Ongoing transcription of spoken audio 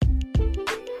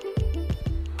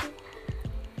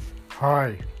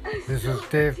Hi, this is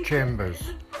Dave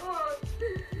Chambers.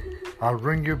 I'll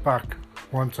ring you back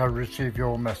once I receive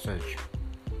your message.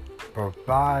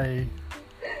 Bye-bye.